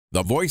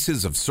The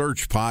Voices of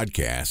Search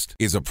podcast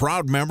is a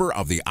proud member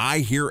of the I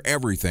Hear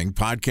Everything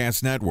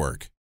podcast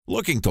network.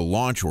 Looking to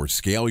launch or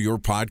scale your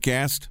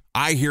podcast?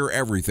 I Hear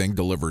Everything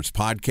delivers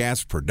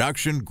podcast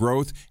production,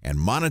 growth, and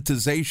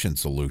monetization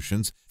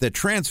solutions that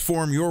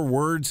transform your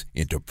words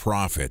into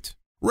profit.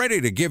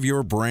 Ready to give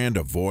your brand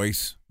a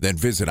voice? Then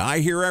visit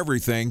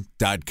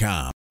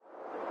iheareverything.com.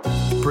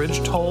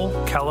 Bridge toll,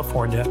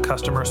 California,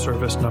 customer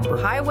service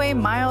number. Highway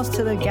miles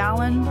to the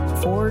gallon,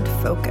 Ford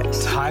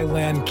Focus.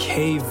 Thailand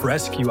cave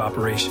rescue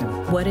operation.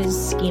 What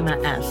is Schema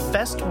F?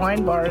 Best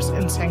wine bars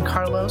in San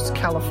Carlos,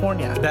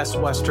 California. Best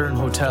Western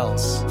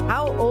hotels.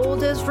 How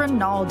old is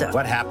Ronaldo?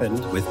 What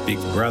happened with Big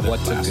Brother?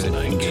 What's a good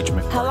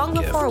engagement? How long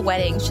before a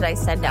wedding should I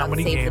send out How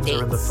many save the games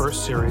dates? are in the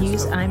first series?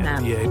 Use IMAP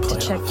NBA to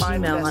check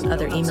email on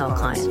other email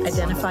clients.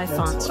 Identify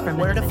fonts from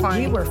Where to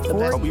find We were the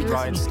 4 best- years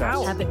and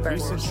have it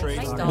burned.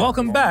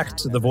 Welcome back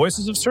to the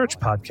Voices of Search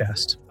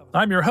podcast.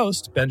 I'm your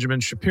host, Benjamin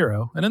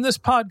Shapiro, and in this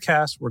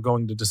podcast, we're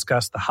going to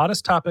discuss the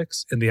hottest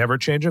topics in the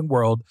ever-changing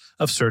world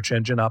of search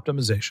engine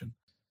optimization.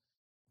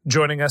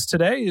 Joining us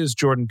today is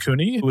Jordan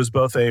Cooney, who is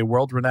both a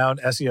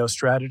world-renowned SEO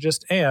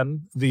strategist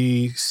and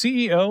the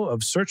CEO of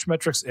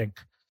Searchmetrics, Inc.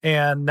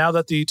 And now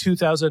that the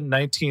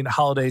 2019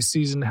 holiday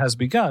season has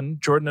begun,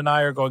 Jordan and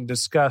I are going to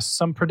discuss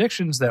some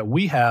predictions that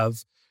we have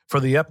for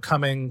the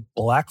upcoming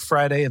Black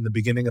Friday and the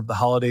beginning of the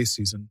holiday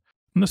season.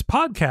 And this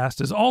podcast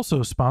is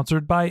also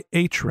sponsored by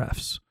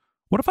Ahrefs.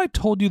 What if I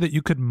told you that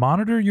you could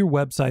monitor your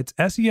website's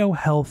SEO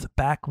health,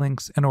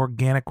 backlinks, and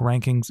organic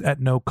rankings at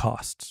no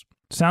costs?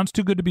 Sounds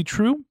too good to be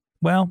true?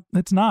 Well,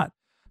 it's not,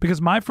 because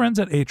my friends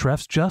at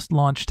Ahrefs just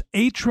launched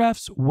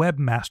Ahrefs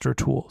Webmaster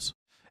Tools.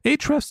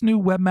 Ahrefs' new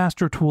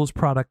Webmaster Tools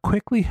product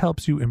quickly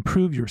helps you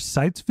improve your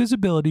site's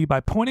visibility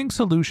by pointing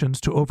solutions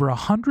to over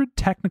 100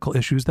 technical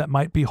issues that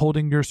might be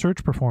holding your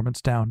search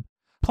performance down.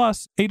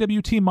 Plus,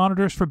 AWT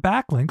monitors for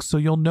backlinks so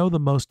you'll know the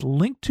most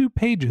linked to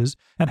pages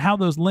and how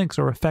those links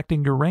are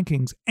affecting your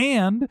rankings.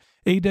 And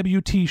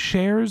AWT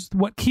shares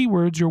what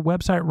keywords your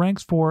website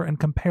ranks for and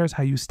compares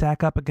how you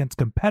stack up against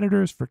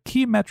competitors for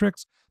key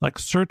metrics like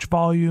search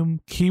volume,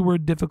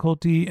 keyword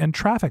difficulty, and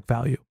traffic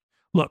value.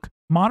 Look,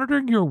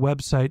 monitoring your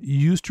website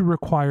used to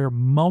require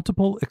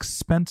multiple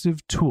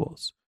expensive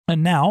tools.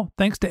 And now,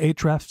 thanks to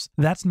Ahrefs,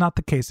 that's not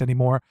the case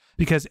anymore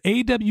because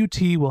AWT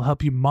will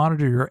help you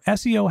monitor your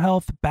SEO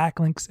health,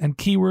 backlinks, and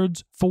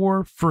keywords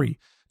for free.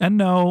 And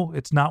no,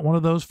 it's not one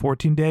of those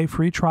 14-day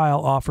free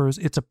trial offers.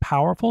 It's a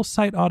powerful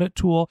site audit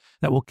tool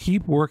that will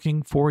keep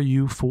working for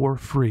you for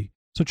free.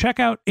 So check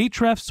out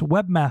Ahrefs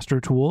Webmaster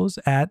Tools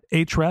at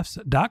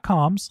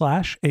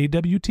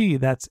ahrefs.com/AWT.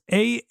 That's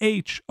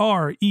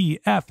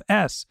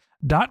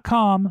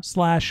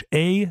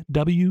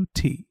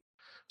ahrefs.com/AWT.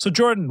 So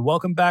Jordan,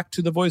 welcome back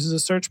to the Voices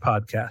of Search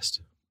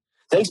podcast.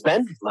 Thanks,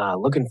 Ben.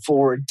 Looking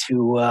forward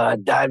to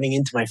diving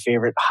into my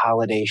favorite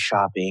holiday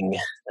shopping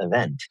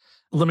event.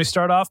 Let me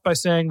start off by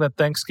saying that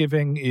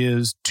Thanksgiving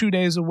is 2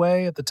 days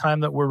away at the time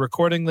that we're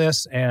recording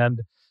this,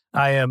 and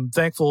I am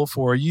thankful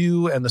for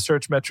you and the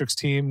Searchmetrics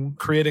team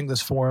creating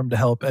this forum to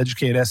help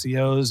educate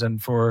SEOs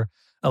and for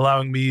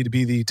allowing me to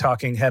be the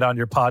talking head on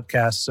your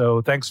podcast.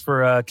 So thanks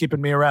for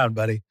keeping me around,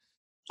 buddy.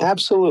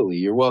 Absolutely.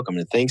 You're welcome.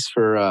 And thanks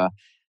for...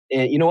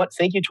 And you know what?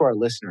 Thank you to our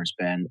listeners,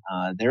 Ben.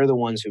 They're the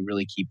ones who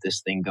really keep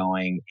this thing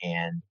going,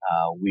 and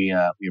we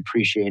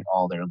appreciate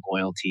all their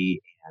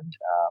loyalty, and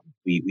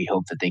we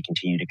hope that they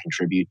continue to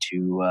contribute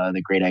to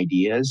the great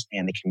ideas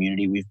and the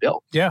community we've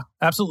built. Yeah,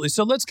 absolutely.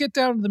 So let's get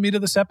down to the meat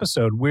of this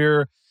episode.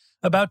 We're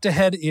about to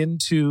head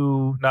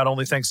into not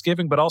only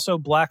Thanksgiving, but also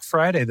Black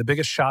Friday, the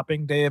biggest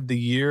shopping day of the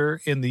year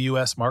in the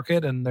U.S.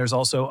 market, and there's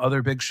also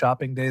other big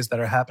shopping days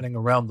that are happening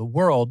around the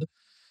world.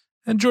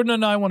 And Jordan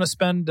and I want to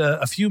spend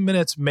a few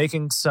minutes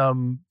making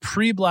some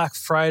pre-Black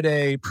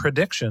Friday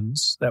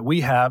predictions that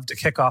we have to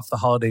kick off the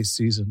holiday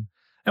season.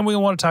 And we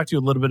want to talk to you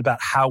a little bit about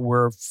how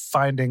we're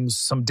finding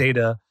some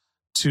data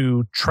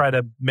to try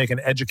to make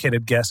an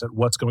educated guess at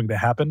what's going to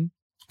happen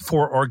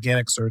for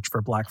organic search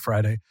for Black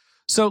Friday.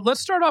 So let's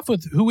start off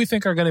with who we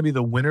think are going to be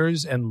the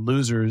winners and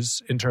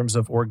losers in terms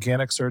of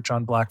organic search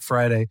on Black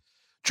Friday.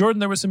 Jordan,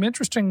 there were some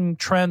interesting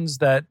trends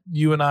that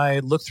you and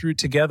I looked through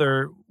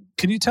together.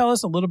 Can you tell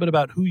us a little bit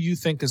about who you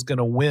think is going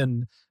to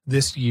win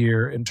this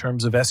year in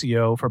terms of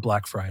SEO for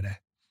Black Friday?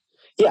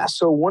 Yeah,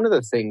 so one of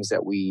the things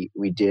that we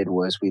did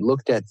was we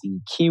looked at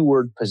the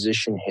keyword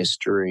position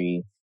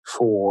history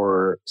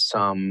for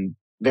some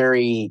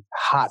very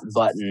hot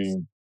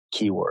button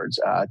keywords.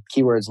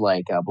 Keywords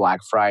like Black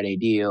Friday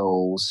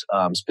deals,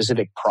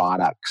 specific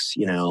products,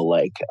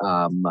 like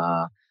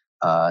the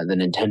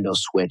Nintendo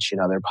Switch and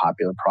other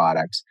popular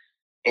products.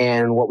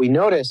 And what we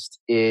noticed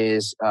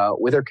is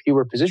with our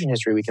keyword position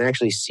history, we can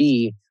actually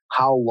see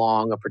how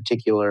long a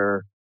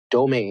particular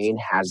domain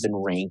has been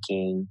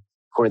ranking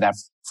for that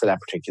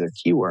particular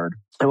keyword.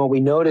 And what we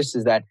noticed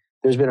is that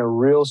there's been a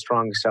real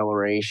strong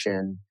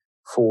acceleration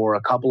for a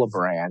couple of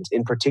brands.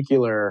 In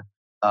particular,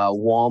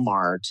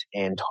 Walmart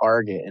and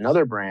Target and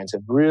other brands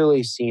have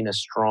really seen a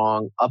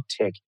strong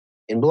uptick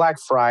in Black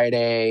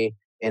Friday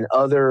and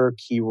other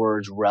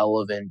keywords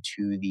relevant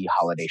to the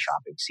holiday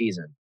shopping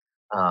season.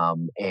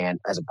 And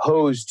as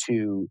opposed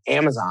to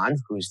Amazon,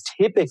 who's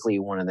typically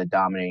one of the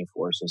dominating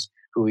forces,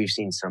 who we've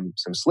seen some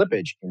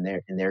slippage in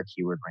their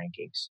keyword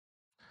rankings.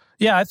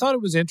 Yeah, I thought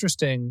it was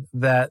interesting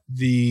that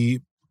the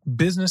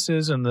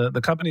businesses and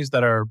the companies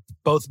that are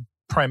both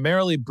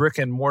primarily brick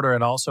and mortar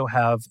and also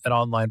have an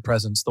online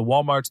presence, the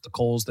Walmarts, the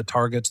Kohl's, the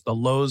Targets, the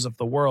Lowe's of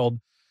the world,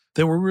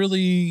 they were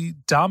really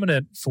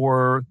dominant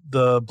for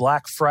the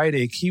Black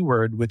Friday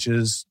keyword, which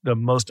is the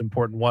most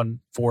important one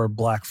for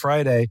Black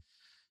Friday.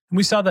 And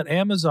we saw that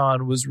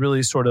Amazon was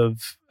really sort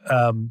of,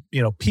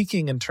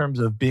 peaking in terms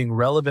of being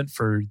relevant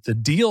for the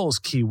deals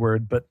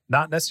keyword, but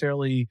not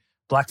necessarily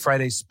Black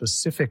Friday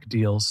specific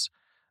deals.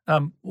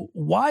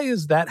 Why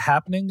is that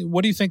happening?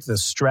 What do you think the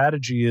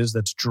strategy is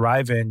that's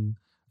driving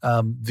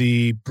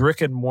the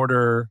brick and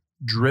mortar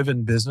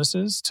driven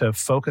businesses to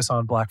focus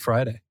on Black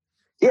Friday?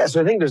 Yeah,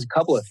 so I think there's a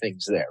couple of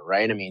things there,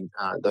 right? I mean,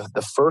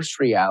 the first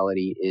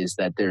reality is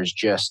that there's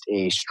just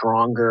a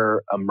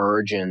stronger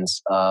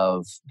emergence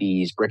of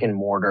these brick and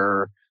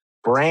mortar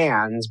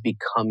brands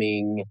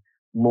becoming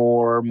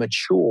more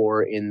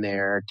mature in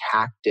their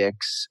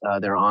tactics,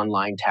 their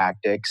online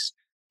tactics,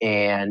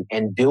 and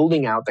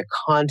building out the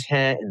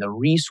content and the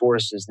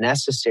resources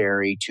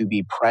necessary to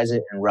be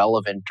present and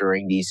relevant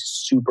during these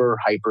super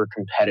hyper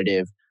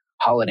competitive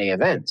holiday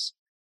events.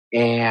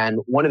 And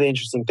one of the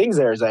interesting things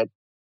there is that,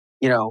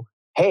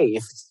 hey,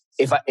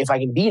 if I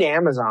can beat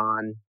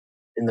Amazon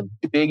in the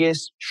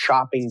biggest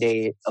shopping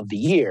day of the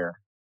year,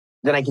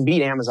 then I can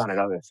beat Amazon at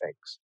other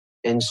things.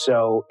 And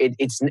so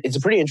it's a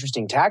pretty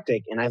interesting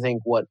tactic. And I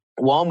think what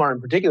Walmart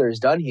in particular has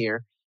done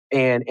here,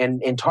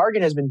 and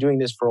Target has been doing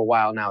this for a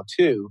while now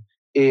too,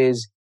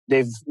 is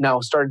they've now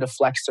started to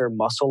flex their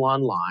muscle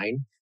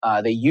online.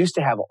 They used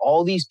to have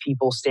all these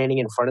people standing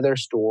in front of their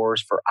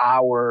stores for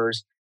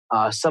hours.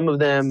 Some of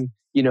them,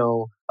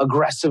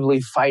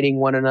 aggressively fighting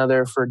one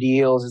another for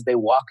deals as they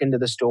walk into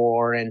the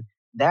store. And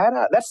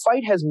that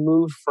fight has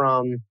moved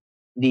from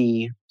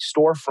the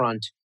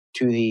storefront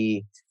to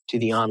the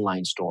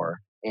online store.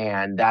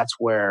 And that's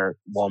where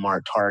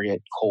Walmart,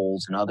 Target,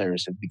 Kohl's, and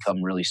others have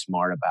become really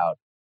smart about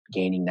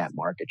gaining that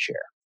market share.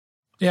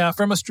 Yeah,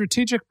 from a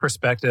strategic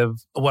perspective,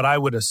 what I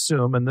would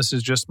assume, and this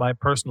is just my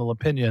personal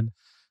opinion,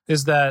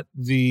 is that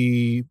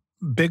the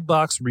big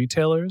box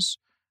retailers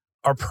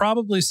are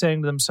probably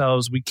saying to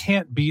themselves, we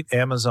can't beat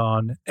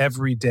Amazon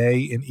every day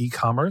in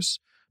e-commerce,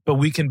 but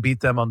we can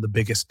beat them on the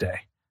biggest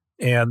day.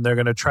 And they're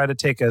going to try to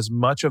take as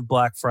much of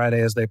Black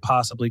Friday as they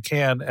possibly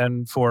can.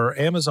 And for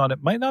Amazon, it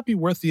might not be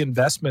worth the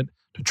investment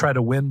to try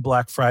to win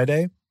Black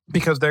Friday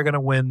because they're going to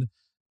win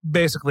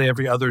basically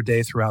every other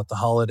day throughout the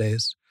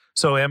holidays.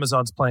 So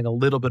Amazon's playing a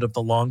little bit of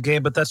the long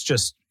game, but that's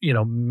just,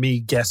 me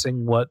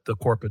guessing what the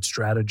corporate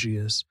strategy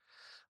is.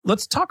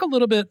 Let's talk a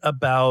little bit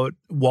about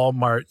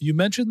Walmart. You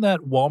mentioned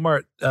that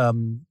Walmart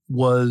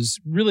was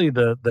really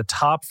the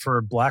top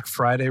for Black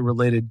Friday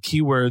related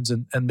keywords,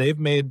 and they've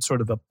made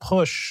sort of a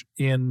push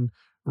in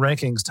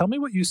rankings. Tell me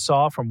what you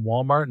saw from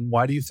Walmart and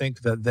why do you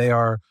think that they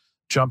are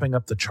jumping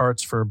up the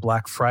charts for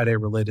Black Friday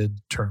related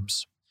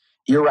terms?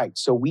 You're right.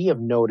 So we have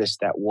noticed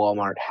that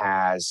Walmart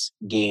has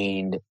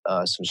gained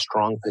some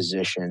strong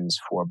positions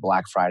for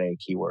Black Friday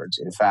keywords.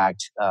 In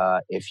fact,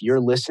 if you're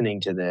listening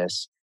to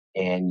this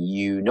and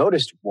you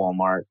noticed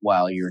Walmart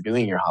while you're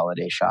doing your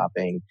holiday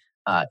shopping,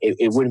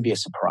 it wouldn't be a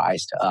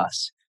surprise to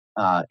us.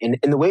 And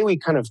the way we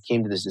kind of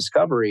came to this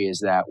discovery is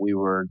that we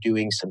were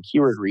doing some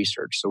keyword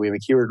research. So we have a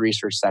keyword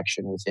research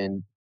section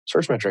within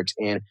Search Metrics,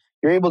 and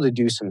you're able to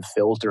do some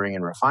filtering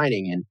and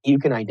refining, and you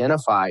can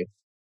identify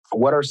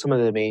what are some of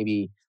the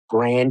maybe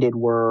branded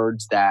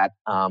words that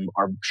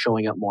are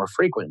showing up more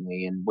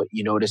frequently. And what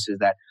you notice is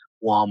that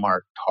Walmart,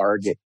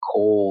 Target,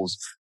 Kohl's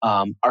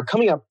are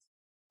coming up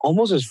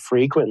almost as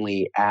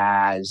frequently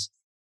as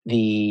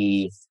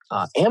the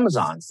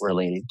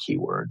Amazon-related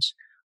keywords.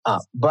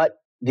 But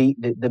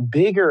the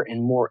bigger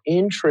and more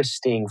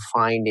interesting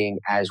finding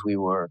as we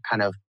were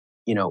kind of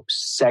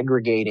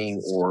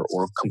segregating or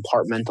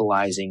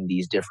compartmentalizing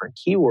these different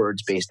keywords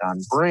based on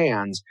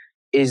brands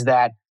is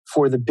that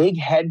for the big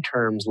head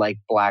terms like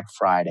Black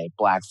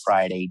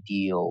Friday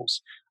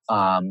deals,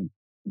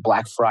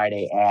 Black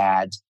Friday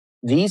ads,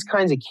 these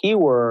kinds of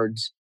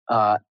keywords,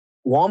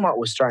 Walmart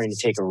was starting to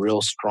take a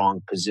real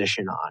strong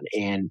position on.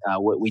 And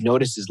what we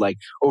noticed is like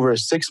over a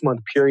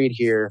 6-month period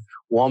here,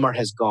 Walmart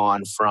has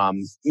gone from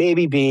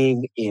maybe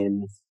being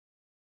in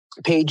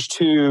page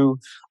 2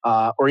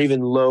 or even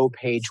low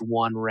page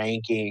 1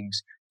 rankings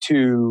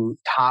to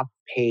top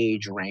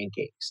page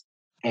rankings.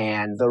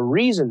 And the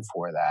reason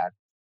for that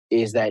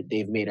is that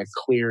they've made a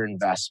clear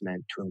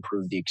investment to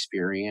improve the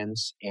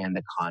experience and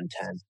the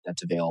content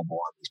that's available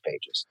on these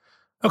pages.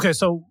 Okay,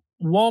 so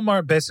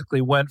Walmart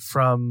basically went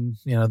from,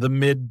 the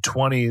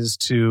mid-20s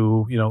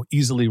to,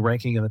 easily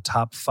ranking in the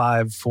top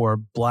 5 for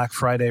Black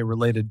Friday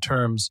related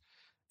terms.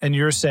 And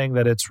you're saying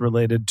that it's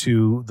related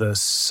to the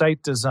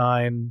site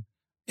design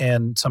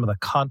and some of the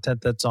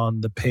content that's on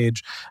the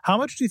page. How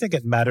much do you think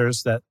it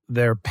matters that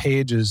their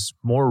page is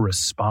more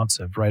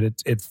responsive, right?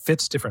 It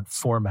fits different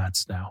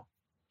formats now.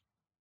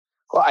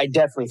 Well, I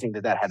definitely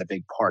think that had a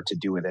big part to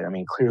do with it. I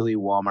mean, clearly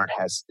Walmart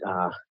has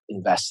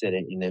invested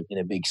in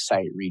a big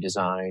site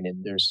redesign,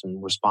 and there's some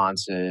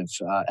responsive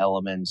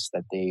elements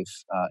that they've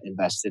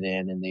invested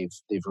in, and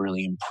they've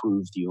really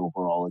improved the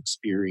overall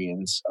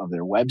experience of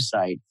their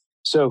website.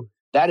 So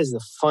that is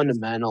the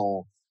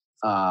fundamental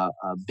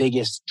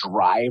biggest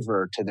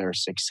driver to their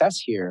success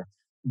here.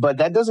 But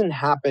that doesn't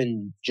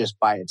happen just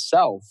by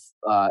itself.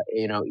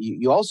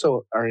 You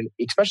also are,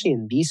 especially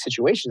in these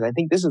situations, I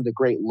think this is the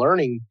great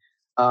learning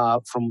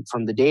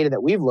from the data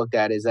that we've looked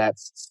at, is that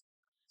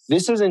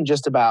this isn't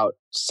just about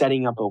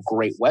setting up a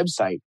great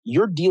website.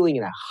 You're dealing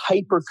in a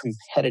hyper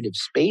competitive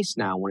space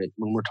now when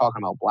we're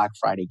talking about Black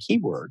Friday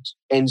keywords.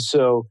 And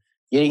so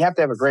you have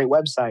to have a great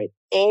website,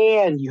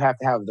 and you have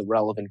to have the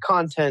relevant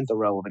content, the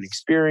relevant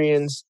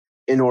experience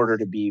in order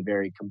to be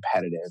very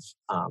competitive.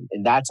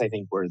 And that's, I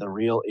think, where the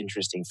real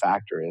interesting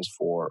factor is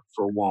for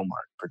Walmart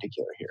in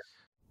particular here.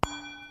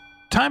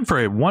 Time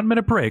for a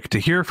 1-minute break to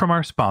hear from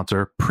our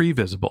sponsor,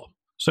 Previsible.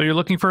 So you're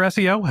looking for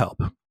SEO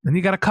help, and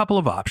you got a couple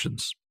of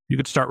options. You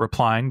could start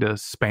replying to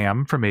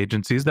spam from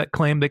agencies that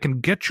claim they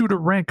can get you to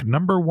rank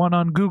number 1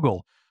 on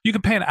Google. You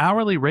can pay an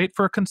hourly rate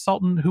for a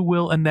consultant who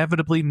will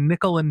inevitably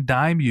nickel and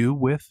dime you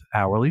with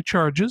hourly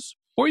charges.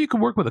 Or you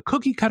can work with a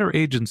cookie-cutter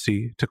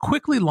agency to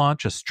quickly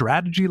launch a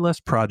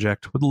strategy-less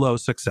project with low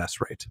success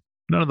rate.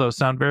 None of those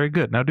sound very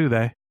good, now do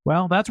they?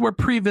 Well, that's where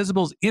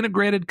Previsible's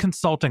integrated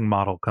consulting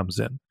model comes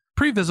in.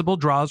 Previsible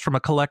draws from a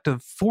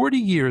collective 40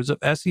 years of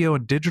SEO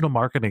and digital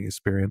marketing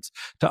experience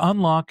to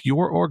unlock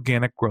your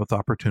organic growth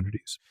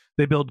opportunities.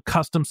 They build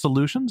custom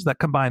solutions that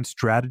combine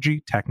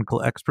strategy,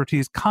 technical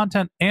expertise,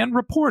 content, and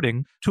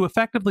reporting to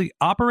effectively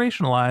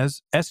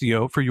operationalize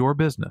SEO for your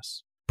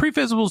business.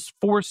 Previsible's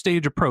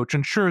 4-stage approach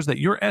ensures that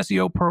your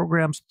SEO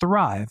programs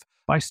thrive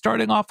by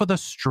starting off with a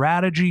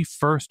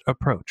strategy-first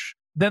approach.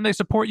 Then they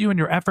support you in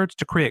your efforts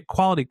to create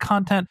quality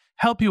content,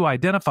 help you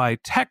identify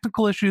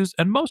technical issues,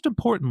 and most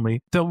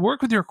importantly, they'll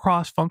work with your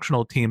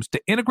cross-functional teams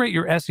to integrate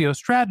your SEO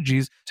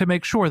strategies to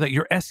make sure that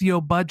your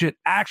SEO budget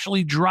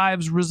actually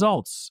drives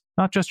results,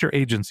 not just your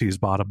agency's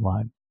bottom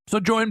line. So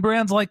join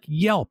brands like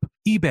Yelp,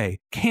 eBay,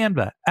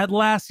 Canva,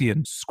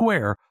 Atlassian,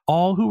 Square,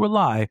 all who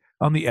rely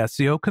on the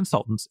SEO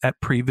consultants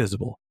at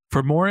Previsible.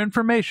 For more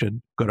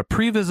information, go to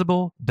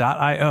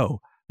previsible.io.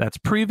 That's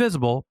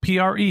Previsible,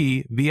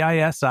 Previsible.io.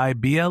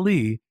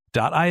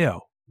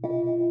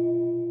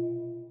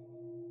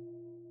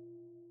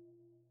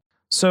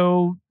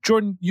 So,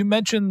 Jordan, you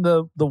mentioned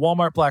the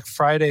Walmart Black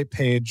Friday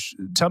page.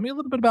 Tell me a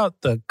little bit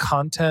about the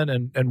content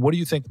and what do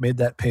you think made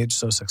that page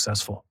so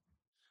successful?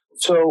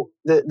 So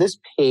this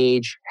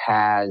page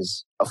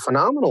has a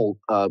phenomenal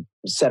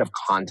set of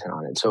content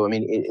on it. So, I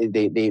mean,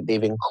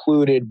 they've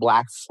included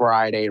Black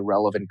Friday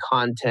relevant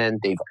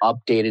content. They've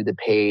updated the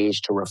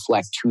page to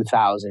reflect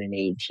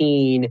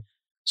 2018.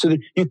 So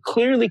you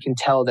clearly can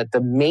tell that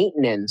the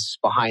maintenance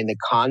behind the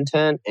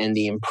content and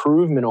the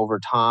improvement over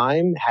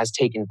time has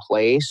taken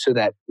place so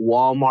that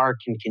Walmart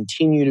can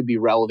continue to be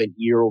relevant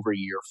year over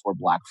year for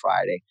Black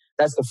Friday.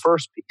 That's the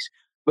first piece.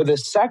 But the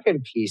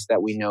second piece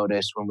that we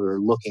noticed when we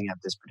were looking at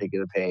this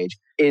particular page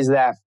is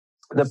that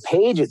the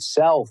page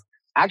itself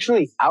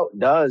actually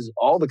outdoes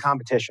all the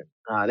competition.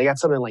 They got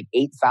something like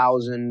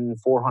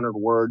 8,400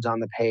 words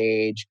on the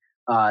page.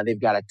 They've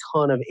got a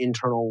ton of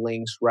internal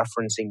links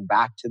referencing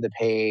back to the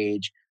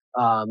page.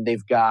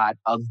 They've got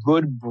a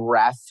good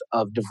breadth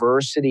of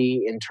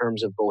diversity in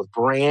terms of both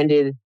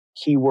branded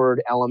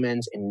keyword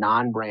elements and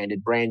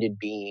non-branded, branded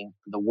being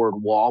the word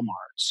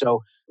Walmart.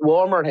 So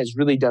Walmart has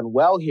really done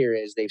well here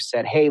is they've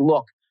said, hey,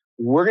 look,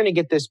 we're going to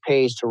get this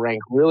page to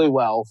rank really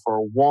well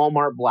for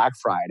Walmart Black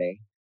Friday.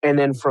 And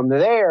then from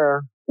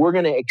there, we're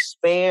going to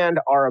expand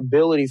our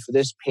ability for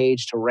this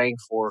page to rank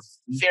for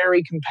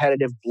very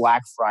competitive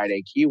Black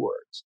Friday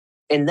keywords.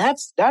 And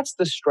that's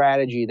the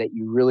strategy that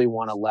you really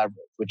want to leverage,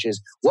 which is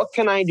what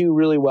can I do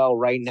really well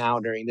right now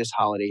during this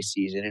holiday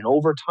season? And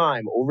over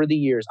time, over the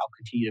years, I'll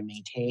continue to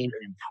maintain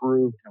and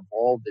improve and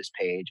evolve this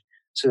page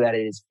so that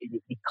it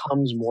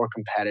becomes more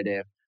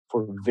competitive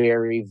for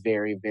very,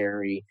 very,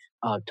 very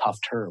tough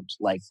terms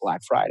like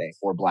Black Friday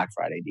or Black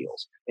Friday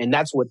deals. And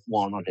that's what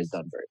Walmart has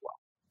done very well.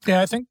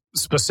 Yeah, I think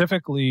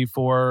specifically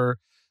for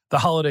the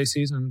holiday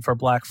season for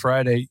Black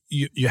Friday,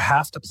 you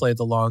have to play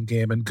the long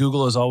game. And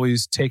Google is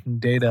always taking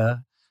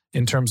data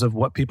in terms of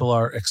what people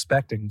are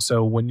expecting.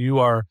 So when you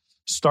are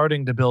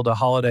starting to build a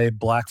holiday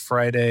Black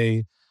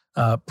Friday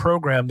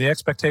program, the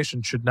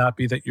expectation should not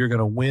be that you're going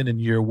to win in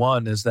year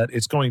one, is that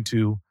it's going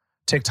to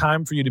take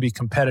time for you to be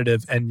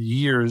competitive and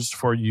years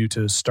for you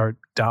to start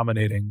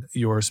dominating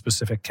your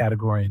specific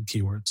category and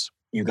keywords.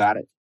 You got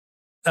it.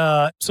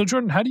 So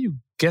Jordan, how do you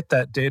get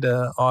that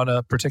data on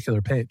a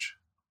particular page?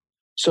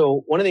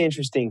 So one of the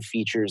interesting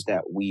features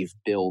that we've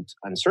built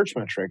on Search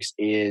Metrics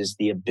is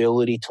the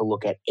ability to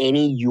look at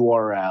any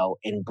URL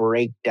and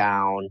break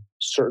down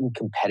certain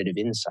competitive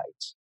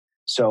insights.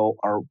 So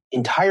our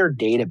entire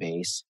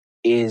database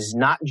is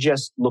not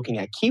just looking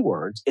at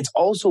keywords, it's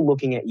also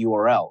looking at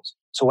URLs.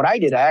 So what I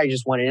did, I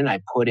just went in and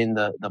I put in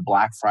the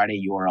Black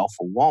Friday URL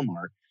for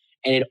Walmart,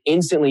 and it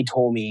instantly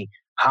told me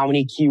how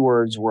many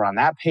keywords were on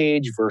that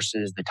page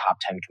versus the top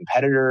 10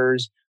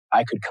 competitors.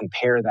 I could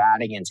compare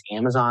that against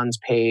Amazon's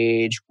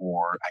page,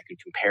 or I could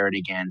compare it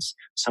against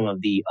some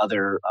of the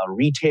other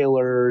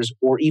retailers,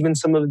 or even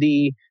some of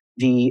the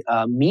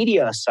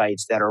media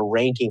sites that are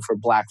ranking for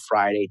Black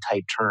Friday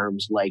type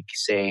terms, like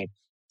say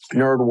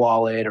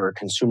NerdWallet or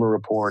Consumer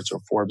Reports or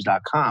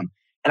Forbes.com.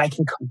 And I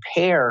can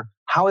compare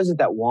how is it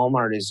that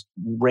Walmart is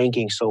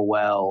ranking so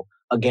well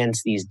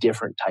against these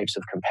different types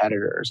of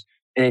competitors.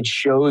 And it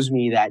shows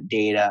me that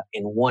data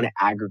in one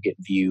aggregate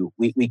view.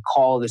 We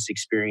call this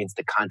experience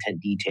the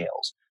content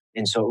details.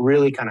 And so it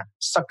really kind of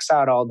sucks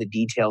out all the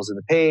details of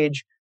the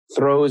page,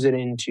 throws it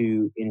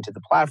into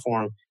the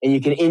platform, and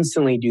you can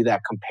instantly do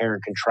that compare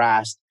and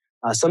contrast,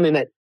 something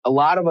that a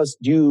lot of us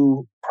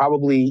do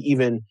probably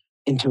even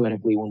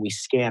intuitively when we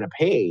scan a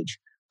page.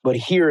 But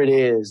here it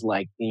is,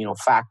 like,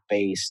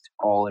 fact-based,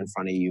 all in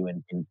front of you,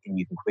 and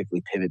you can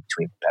quickly pivot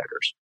between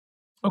competitors.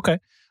 Okay.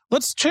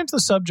 Let's change the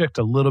subject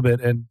a little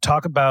bit and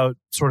talk about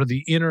sort of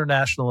the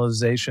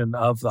internationalization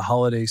of the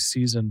holiday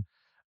season.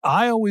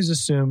 I always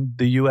assumed,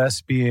 the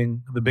U.S.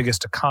 being the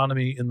biggest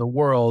economy in the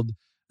world,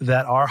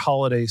 that our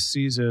holiday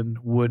season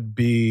would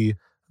be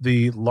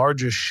the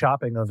largest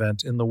shopping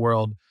event in the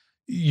world.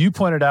 You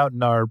pointed out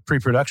in our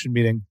pre-production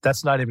meeting,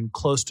 that's not even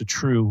close to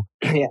true.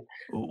 Yeah.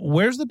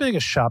 Where's the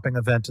biggest shopping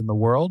event in the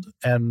world,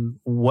 and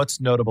what's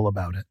notable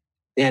about it?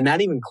 Yeah, not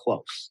even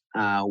close.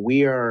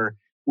 We are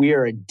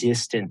a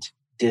distant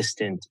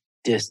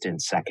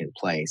second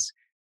place.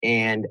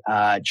 And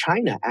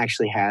China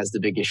actually has the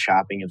biggest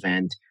shopping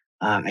event.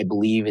 I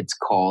believe it's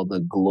called the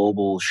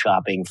Global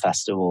Shopping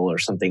Festival or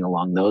something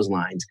along those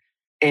lines.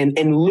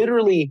 And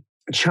literally,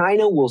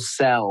 China will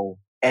sell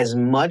as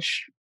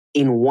much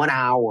in 1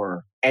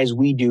 hour as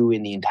we do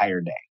in the entire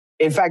day.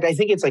 In fact, I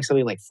think it's like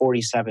something like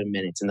 47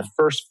 minutes. In the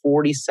first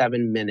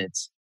 47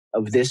 minutes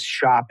of this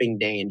shopping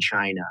day in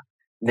China,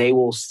 they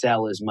will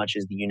sell as much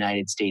as the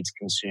United States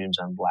consumes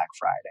on Black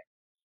Friday.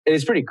 And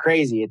it's pretty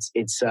crazy.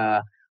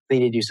 They need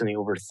to do something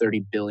over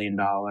 $30 billion.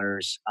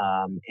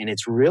 And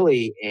it's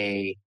really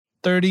a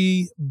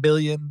 $30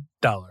 billion.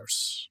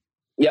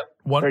 Yep.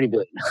 $30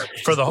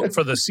 billion.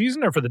 for the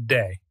season or for the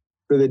day?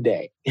 For the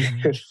day.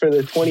 For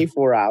the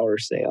 24-hour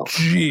sale.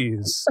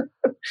 Jeez.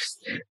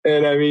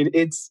 And I mean,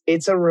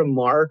 it's a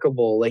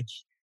remarkable, when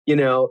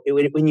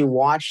you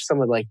watch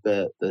some of like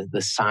the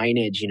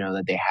signage,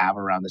 that they have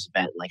around this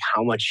event, like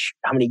how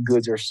many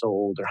goods are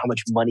sold or how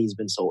much money's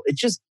been sold.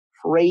 It's just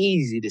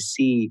crazy to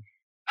see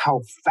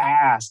how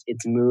fast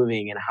it's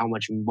moving and how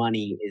much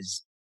money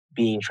is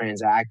being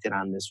transacted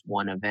on this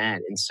one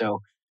event. And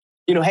so,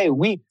 hey,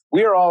 we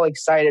are all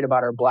excited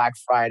about our Black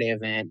Friday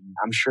event.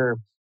 I'm sure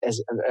as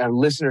our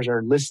listeners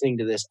are listening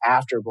to this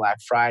after Black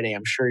Friday,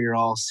 I'm sure you're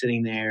all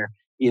sitting there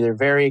either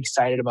very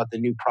excited about the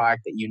new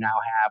product that you now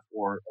have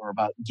or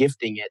about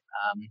gifting it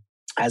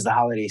as the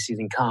holiday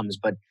season comes.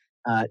 But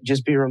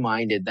just be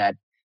reminded that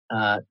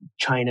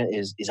China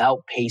is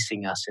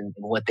outpacing us in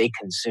what they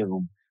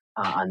consume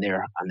on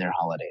their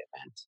holiday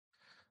event.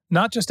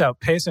 Not just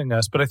outpacing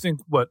us, but I think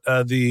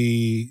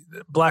the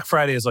Black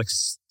Friday is like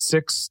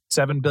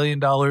 $6-7 billion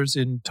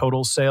in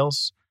total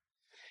sales.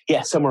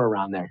 Yeah, somewhere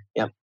around there.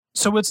 Yep.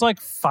 So it's like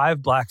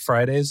 5 Black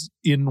Fridays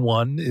in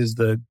one.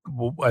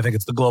 I think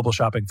it's the Global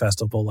Shopping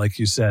Festival, like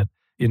you said,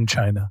 in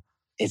China.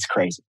 It's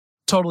crazy.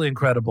 Totally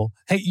incredible.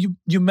 Hey,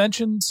 you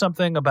mentioned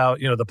something about,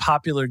 the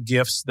popular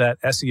gifts that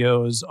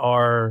SEOs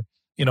are,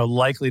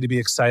 likely to be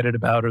excited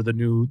about, or the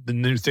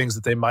new things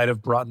that they might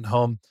have brought in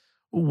home.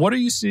 What are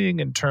you seeing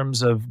in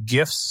terms of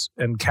gifts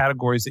and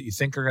categories that you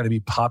think are going to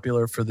be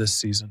popular for this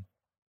season?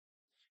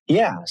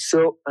 Yeah.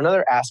 So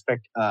another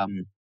aspect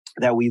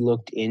that we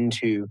looked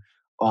into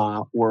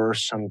were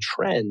some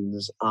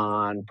trends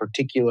on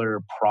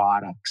particular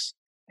products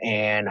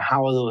and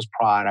how those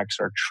products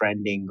are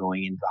trending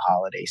going into the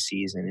holiday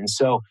season. And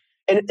so,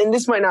 and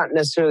this might not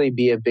necessarily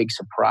be a big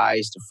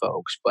surprise to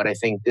folks, but I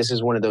think this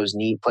is one of those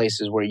neat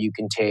places where you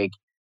can take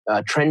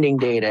trending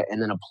data and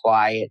then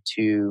apply it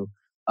to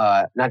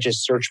not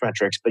just search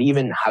metrics, but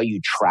even how you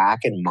track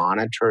and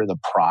monitor the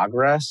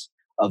progress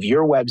of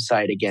your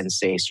website against,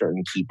 say,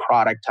 certain key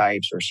product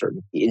types or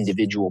certain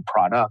individual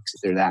products,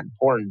 if they're that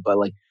important. But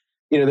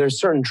there's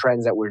certain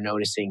trends that we're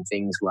noticing,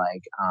 things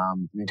like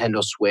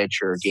Nintendo Switch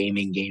or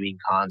gaming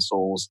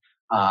consoles.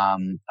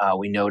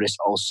 We noticed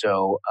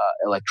also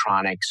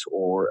electronics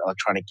or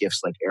electronic gifts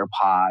like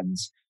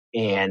AirPods.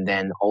 And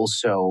then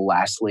also,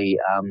 lastly,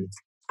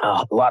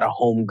 a lot of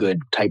home good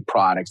type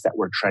products that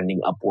were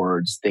trending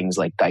upwards, things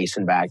like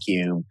Dyson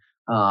vacuum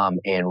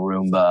and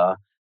Roomba.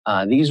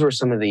 These were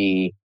some of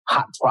the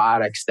hot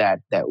products that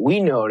we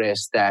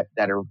noticed that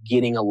are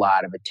getting a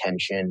lot of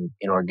attention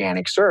in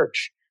organic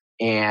search.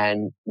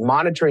 And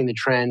monitoring the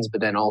trends,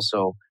 but then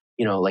also,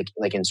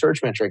 like in search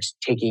metrics,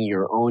 taking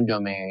your own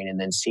domain and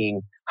then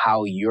seeing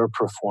how you're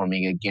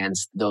performing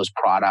against those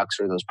products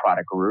or those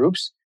product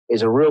groups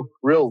is a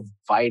real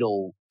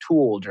vital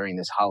tool during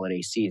this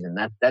holiday season.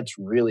 That's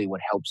really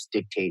what helps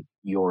dictate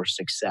your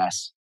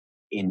success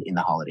in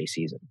the holiday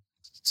season.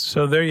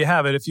 So there you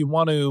have it. If you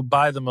want to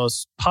buy the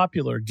most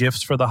popular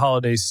gifts for the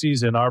holiday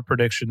season, our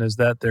prediction is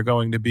that they're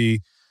going to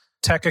be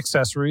tech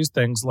accessories,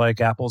 things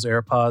like Apple's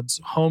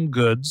AirPods, home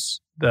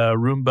goods, the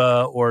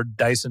Roomba or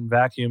Dyson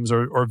vacuums,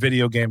 or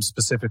video games,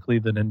 specifically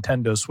the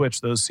Nintendo Switch.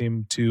 Those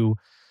seem to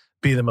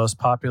be the most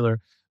popular.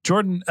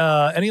 Jordan,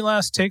 any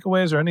last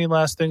takeaways or any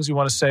last things you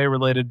want to say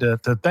related to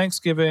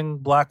Thanksgiving,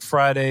 Black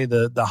Friday,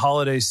 the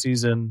holiday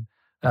season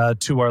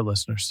to our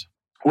listeners?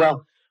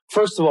 Well,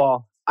 first of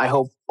all, I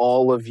hope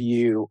all of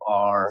you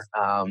are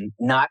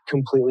not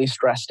completely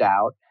stressed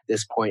out at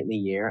this point in the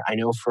year. I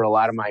know for a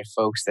lot of my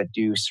folks that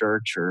do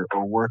search or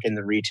work in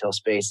the retail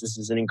space, this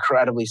is an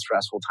incredibly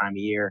stressful time of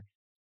year.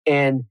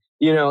 And,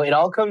 it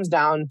all comes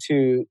down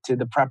to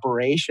the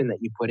preparation that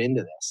you put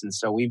into this. And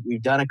so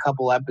we've done a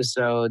couple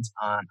episodes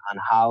on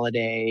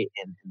holiday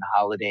and the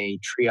holiday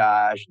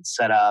triage and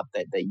setup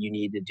that you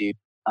need to do.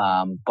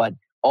 But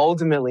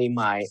ultimately,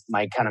 my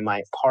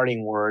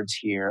parting words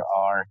here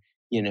are,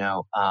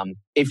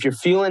 if you're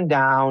feeling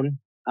down,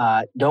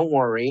 don't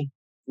worry.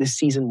 This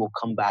season will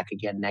come back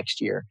again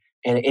next year.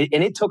 And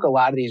it took a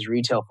lot of these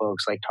retail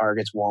folks like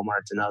Targets,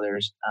 Walmarts, and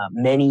others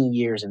many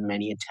years and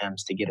many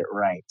attempts to get it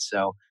right.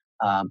 So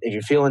if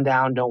you're feeling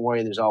down, don't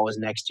worry. There's always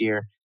next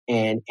year.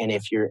 And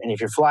if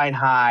you're flying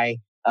high,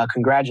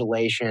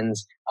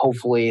 congratulations.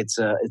 Hopefully, it's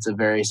a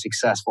very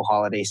successful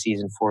holiday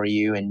season for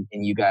you, and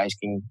you guys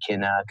can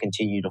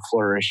continue to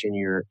flourish in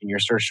your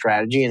search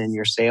strategy and in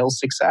your sales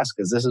success,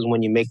 because this is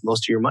when you make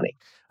most of your money.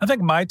 I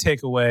think my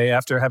takeaway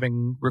after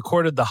having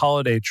recorded the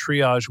holiday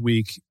triage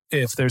week,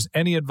 if there's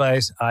any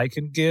advice I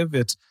can give,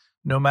 it's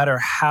no matter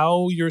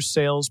how your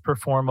sales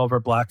perform over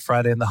Black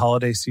Friday and the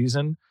holiday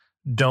season,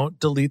 don't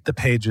delete the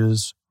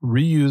pages,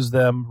 reuse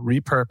them,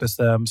 repurpose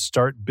them,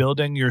 start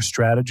building your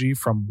strategy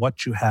from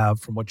what you have,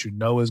 from what you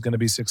know is going to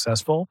be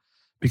successful,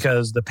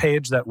 because the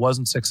page that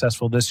wasn't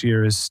successful this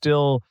year is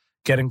still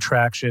getting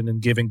traction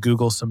and giving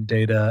Google some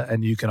data,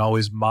 and you can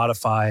always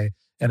modify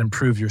and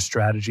improve your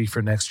strategy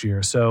for next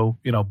year. So,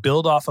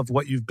 build off of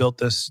what you've built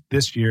this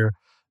year,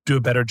 do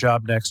a better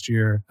job next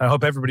year. I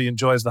hope everybody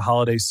enjoys the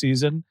holiday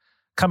season.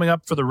 Coming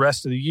up for the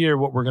rest of the year,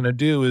 what we're going to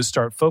do is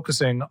start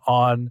focusing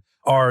on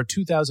our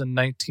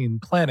 2019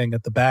 planning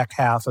at the back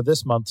half of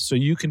this month, so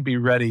you can be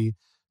ready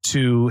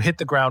to hit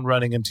the ground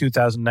running in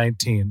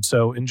 2019.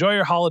 So enjoy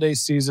your holiday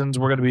seasons.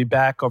 We're going to be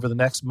back over the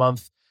next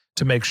month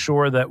to make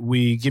sure that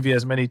we give you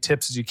as many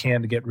tips as you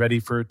can to get ready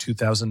for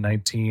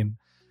 2019.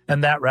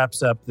 And that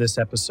wraps up this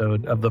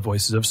episode of the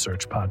Voices of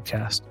Search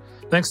podcast.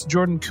 Thanks to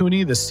Jordan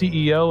Cooney, the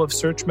CEO of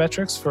Search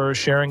Metrics, for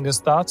sharing his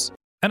thoughts.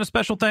 And a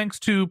special thanks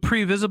to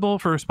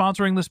Previsible for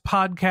sponsoring this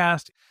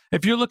podcast.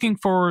 If you're looking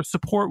for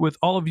support with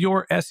all of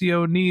your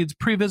SEO needs,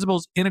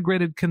 Previsible's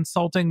integrated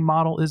consulting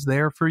model is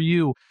there for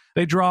you.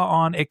 They draw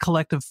on a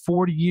collective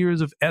 40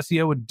 years of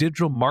SEO and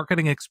digital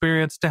marketing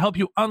experience to help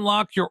you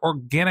unlock your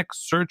organic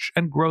search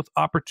and growth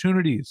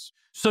opportunities.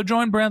 So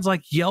join brands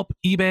like Yelp,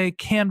 eBay,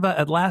 Canva,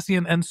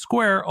 Atlassian, and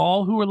Square,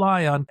 all who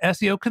rely on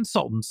SEO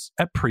consultants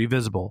at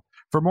Previsible.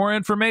 For more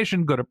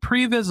information, go to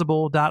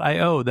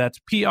previsible.io. That's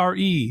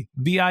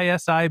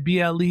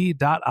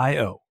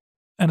previsible.io.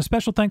 And a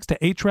special thanks to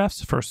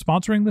Ahrefs for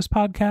sponsoring this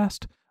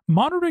podcast.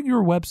 Monitoring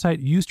your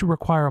website used to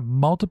require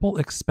multiple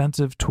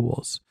expensive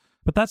tools,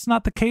 but that's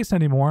not the case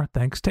anymore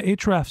thanks to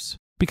Ahrefs,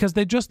 because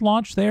they just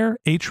launched their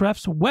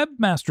Ahrefs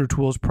Webmaster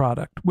Tools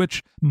product,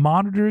 which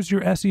monitors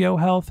your SEO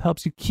health,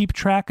 helps you keep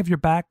track of your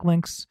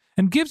backlinks,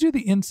 and gives you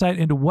the insight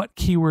into what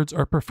keywords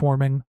are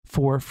performing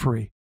for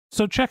free.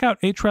 So check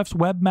out Ahrefs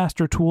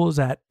Webmaster Tools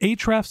at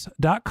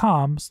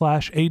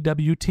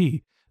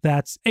ahrefs.com/AWT.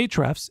 That's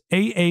Ahrefs,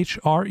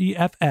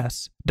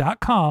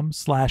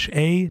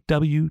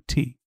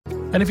 ahrefs.com/AWT.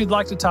 And if you'd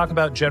like to talk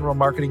about general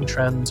marketing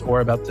trends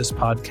or about this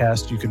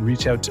podcast, you can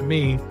reach out to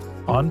me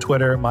on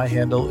Twitter. My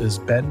handle is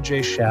Ben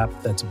J. Shap.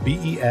 That's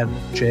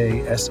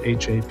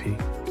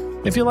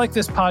BenJShap. If you like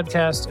this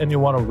podcast and you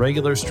want a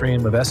regular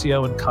stream of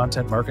SEO and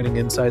content marketing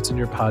insights in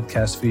your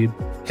podcast feed,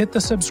 hit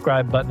the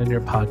subscribe button in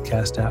your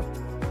podcast app.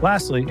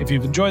 Lastly, if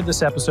you've enjoyed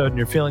this episode and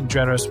you're feeling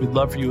generous, we'd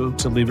love for you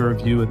to leave a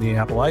review in the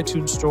Apple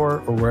iTunes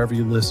Store or wherever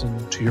you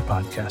listen to your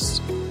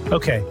podcasts.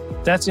 Okay,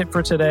 that's it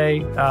for today.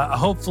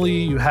 Hopefully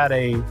you had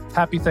a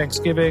happy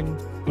Thanksgiving.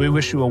 We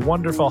wish you a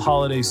wonderful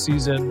holiday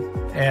season.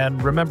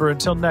 And remember,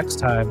 until next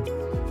time,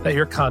 that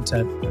your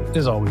content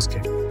is always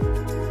king.